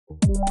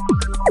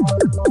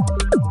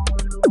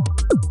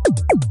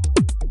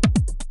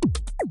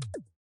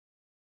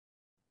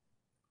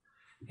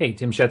Hey,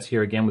 Tim Schetz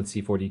here again with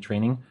C4D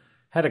Training.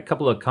 Had a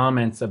couple of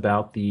comments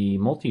about the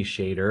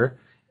multi-shader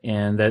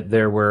and that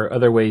there were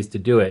other ways to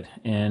do it.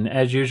 And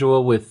as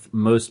usual with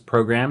most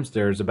programs,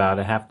 there's about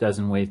a half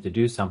dozen ways to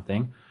do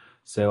something.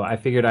 So I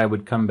figured I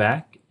would come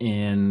back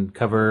and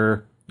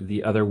cover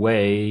the other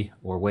way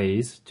or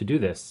ways to do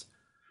this.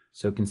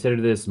 So consider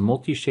this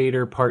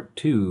multi-shader part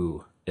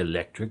 2,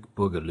 Electric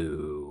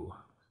Boogaloo.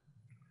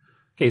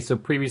 Okay, so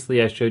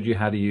previously I showed you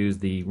how to use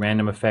the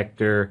random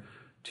effector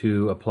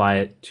to apply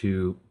it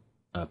to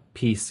a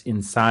piece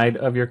inside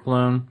of your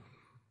clone,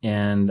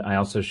 and I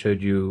also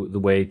showed you the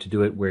way to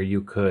do it where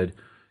you could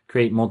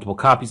create multiple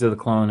copies of the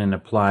clone and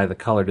apply the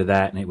color to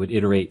that, and it would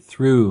iterate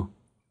through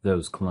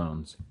those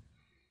clones.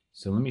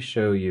 So let me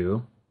show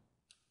you.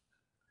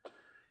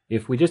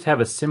 If we just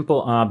have a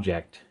simple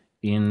object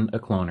in a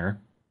cloner,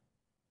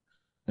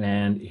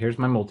 and here's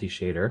my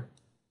multi-shader,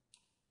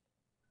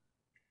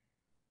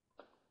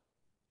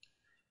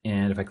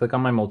 and if I click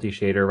on my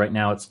multi-shader, right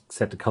now it's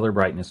set to color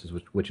brightness,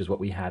 which is what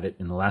we had it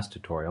in the last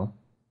tutorial.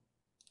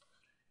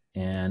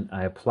 And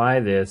I apply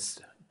this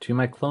to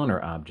my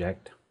cloner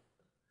object,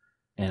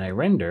 and I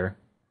render,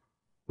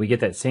 we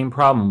get that same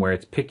problem where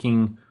it's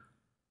picking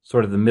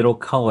sort of the middle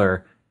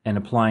color and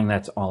applying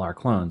that to all our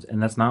clones.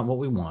 And that's not what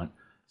we want.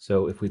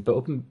 So if we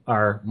open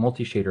our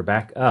multi-shader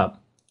back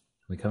up,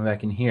 we come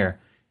back in here,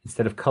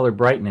 instead of color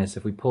brightness,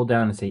 if we pull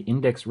down and say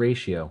index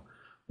ratio,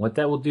 what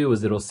that will do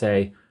is it'll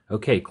say,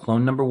 okay,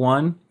 clone number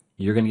 1,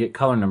 you're going to get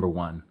color number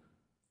 1.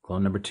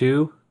 Clone number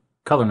 2,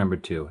 color number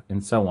 2,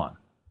 and so on.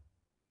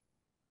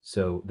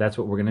 So that's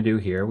what we're going to do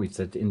here. We've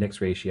set to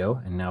index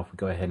ratio, and now if we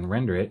go ahead and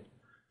render it,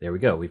 there we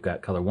go. We've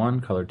got color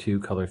 1, color 2,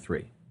 color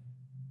 3.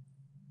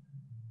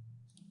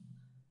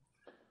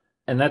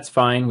 And that's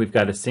fine. We've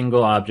got a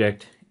single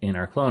object in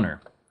our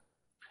cloner.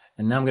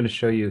 And now I'm going to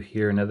show you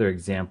here another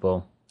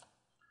example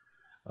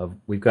of,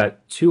 we've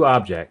got two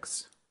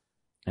objects,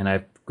 and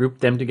I've grouped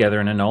them together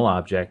in a null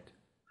object.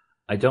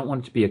 I don't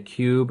want it to be a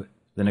cube,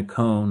 then a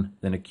cone,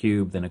 then a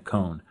cube, then a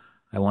cone.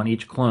 I want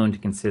each clone to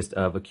consist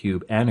of a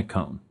cube and a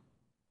cone.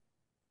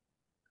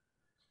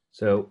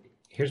 So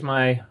here's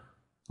my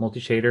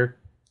multi-shader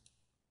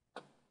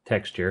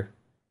texture,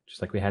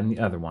 just like we had in the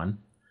other one,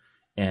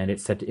 and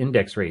it's set to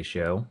index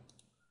ratio.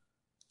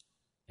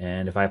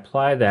 And if I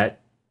apply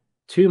that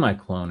to my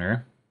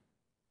cloner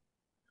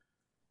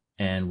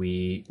and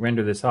we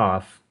render this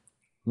off,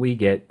 we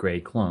get gray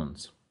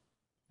clones.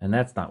 And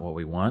that's not what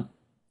we want.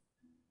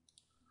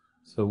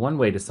 So one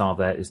way to solve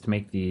that is to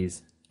make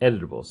these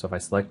editable. So if I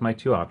select my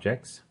two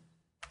objects,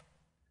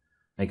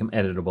 make them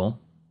editable,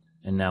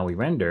 and now we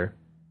render,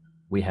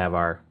 we have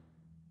our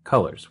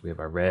colors. We have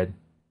our red,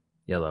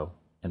 yellow,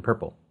 and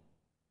purple.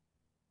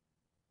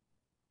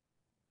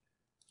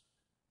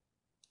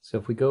 So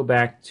if we go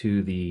back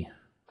to the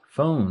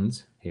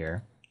phones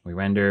here, we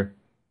render,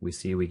 we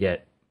see we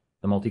get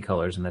the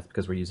multicolors, and that's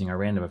because we're using our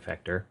random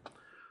effector.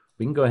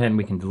 We can go ahead and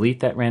we can delete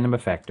that random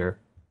effector.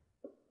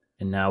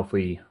 And now if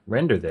we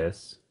render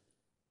this,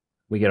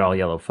 we get all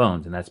yellow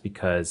phones, and that's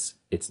because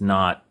it's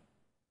not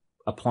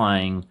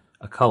applying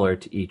a color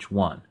to each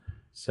one.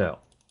 So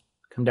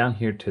come down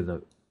here to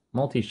the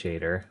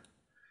multi-shader,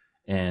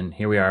 and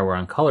here we are, we're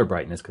on color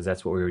brightness because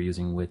that's what we were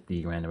using with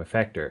the random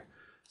effector.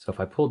 So if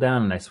I pull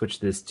down and I switch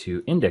this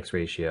to index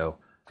ratio,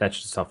 that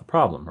should solve the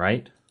problem,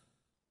 right?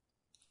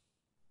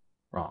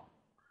 Wrong.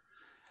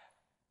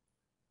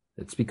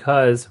 It's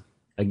because,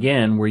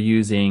 again, we're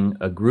using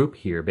a group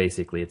here,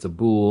 basically. It's a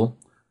bool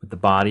with the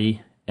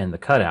body and the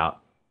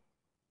cutout,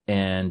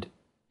 and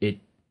it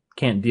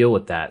can't deal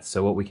with that.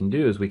 So what we can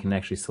do is we can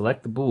actually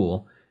select the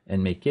bool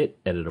and make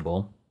it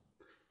editable,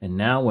 and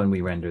now when we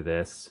render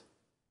this,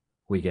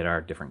 we get our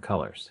different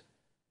colors.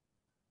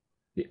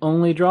 The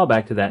only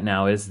drawback to that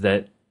now is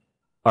that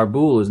our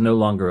bool is no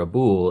longer a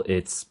bool,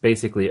 it's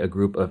basically a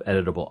group of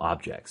editable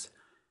objects.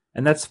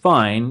 And that's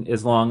fine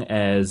as long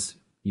as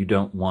you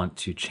don't want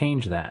to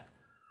change that.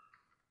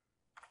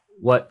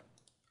 What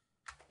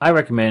I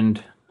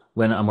recommend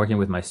when I'm working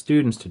with my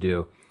students to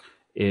do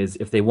is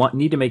if they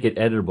need to make it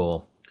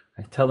editable,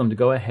 I tell them to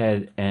go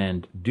ahead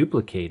and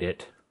duplicate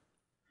it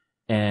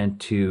and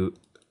to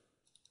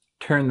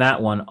turn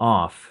that one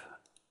off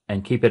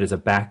and keep it as a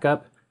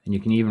backup, and you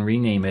can even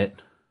rename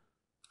it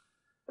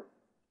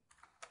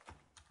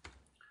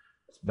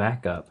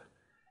backup,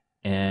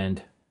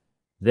 and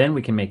then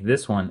we can make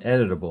this one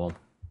editable,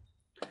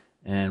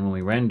 and when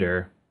we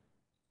render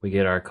we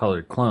get our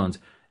colored clones.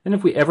 And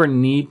if we ever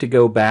need to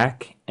go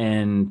back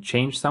and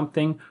change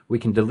something, we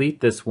can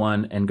delete this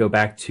one and go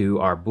back to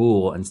our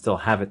bool and still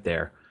have it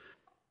there.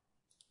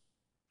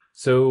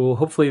 So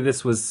hopefully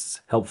this was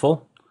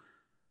helpful.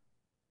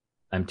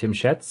 I'm Tim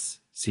Schetz,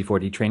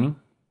 C4D Training.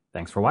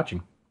 Thanks for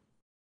watching.